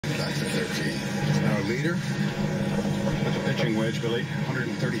That's a 13. Our leader. With a pitching wedge, Billy,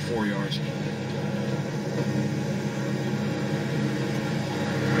 134 yards.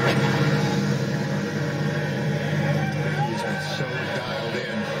 He's been so dialed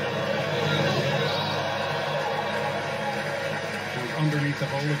in. And underneath the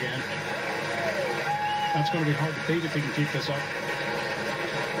hole again. That's going to be hard to beat if he can keep this up.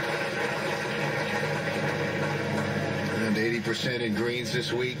 And 80% in greens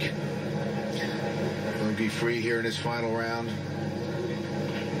this week. Going to be free here in his final round.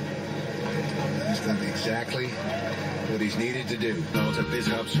 He's done exactly what he's needed to do. Well, it's a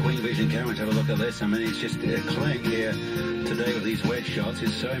busy up swing vision camera. Have a look at this. I mean, it's just clang here today with these wedge shots.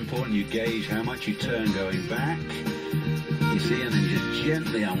 It's so important you gauge how much you turn going back. You see, and then you just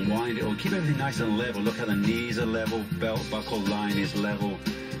gently unwind it, or keep everything nice and level. Look how the knees are level, belt buckle line is level,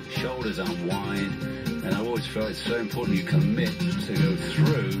 shoulders unwind. And I've always felt it's so important you commit to go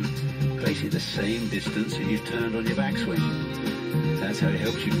through basically the same distance that you've turned on your backswing. That's how it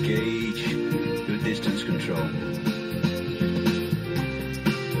helps you gauge your distance control.